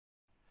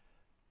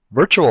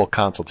Virtual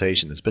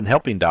consultation has been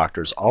helping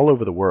doctors all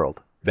over the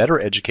world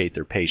better educate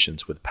their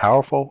patients with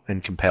powerful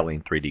and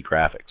compelling 3D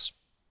graphics.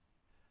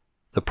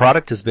 The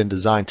product has been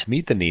designed to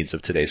meet the needs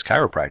of today's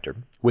chiropractor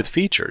with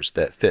features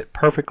that fit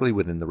perfectly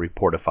within the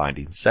report of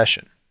findings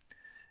session.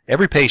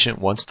 Every patient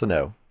wants to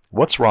know,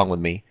 what's wrong with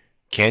me,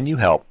 can you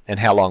help,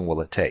 and how long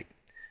will it take?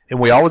 And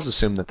we always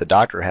assume that the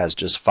doctor has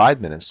just 5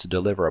 minutes to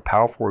deliver a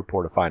powerful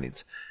report of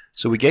findings,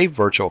 so we gave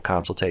virtual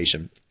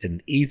consultation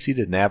an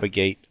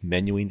easy-to-navigate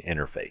menuing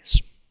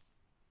interface.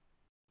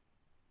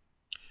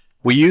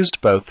 We used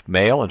both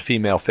male and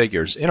female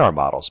figures in our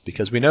models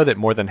because we know that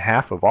more than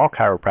half of all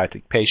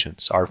chiropractic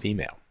patients are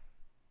female.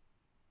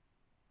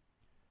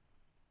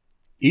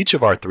 Each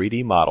of our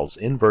 3D models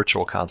in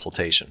virtual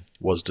consultation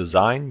was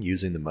designed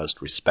using the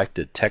most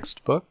respected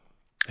textbook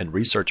and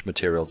research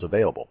materials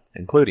available,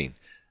 including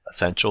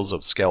Essentials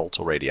of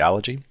Skeletal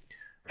Radiology,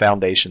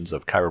 Foundations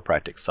of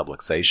Chiropractic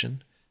Subluxation,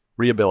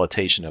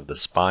 Rehabilitation of the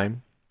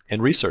Spine,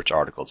 and research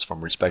articles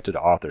from respected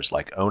authors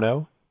like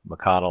Ono,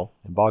 McConnell,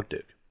 and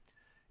Bogduk.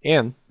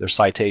 And their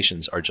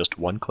citations are just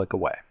one click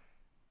away.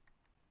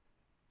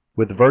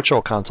 With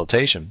virtual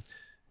consultation,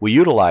 we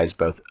utilize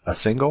both a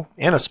single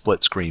and a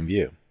split screen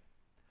view.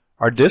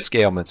 Our disc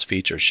ailments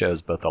feature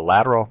shows both a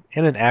lateral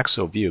and an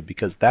axial view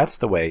because that's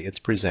the way it's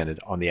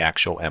presented on the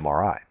actual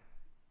MRI.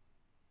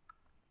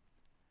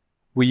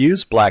 We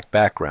use black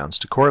backgrounds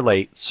to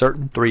correlate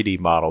certain 3D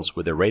models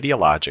with their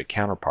radiologic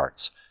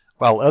counterparts,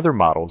 while other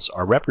models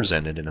are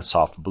represented in a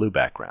soft blue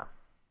background.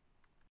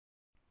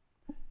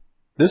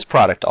 This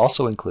product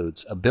also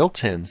includes a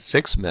built-in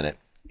 6-minute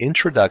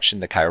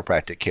Introduction to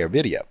Chiropractic Care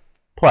video,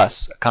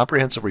 plus a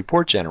comprehensive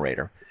report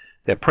generator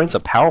that prints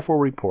a powerful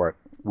report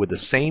with the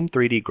same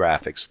 3D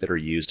graphics that are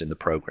used in the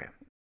program.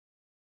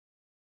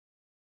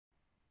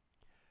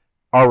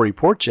 Our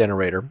report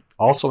generator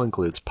also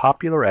includes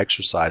popular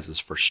exercises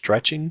for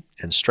stretching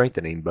and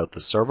strengthening both the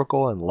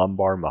cervical and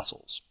lumbar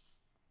muscles.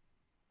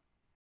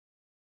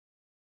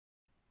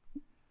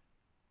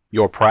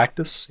 Your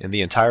practice and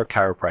the entire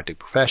chiropractic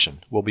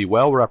profession will be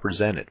well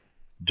represented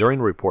during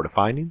the report of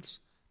findings,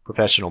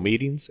 professional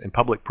meetings, and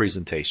public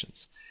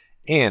presentations,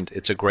 and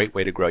it's a great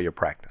way to grow your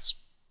practice.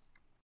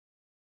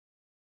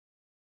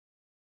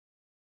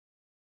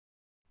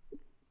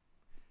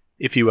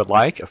 If you would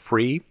like a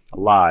free,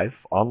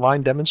 live,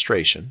 online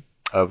demonstration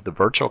of the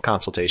virtual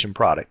consultation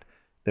product,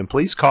 then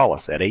please call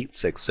us at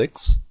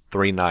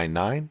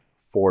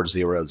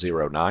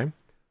 866-399-4009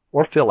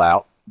 or fill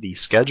out the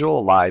Schedule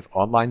a Live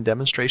online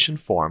demonstration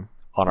form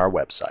on our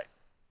website.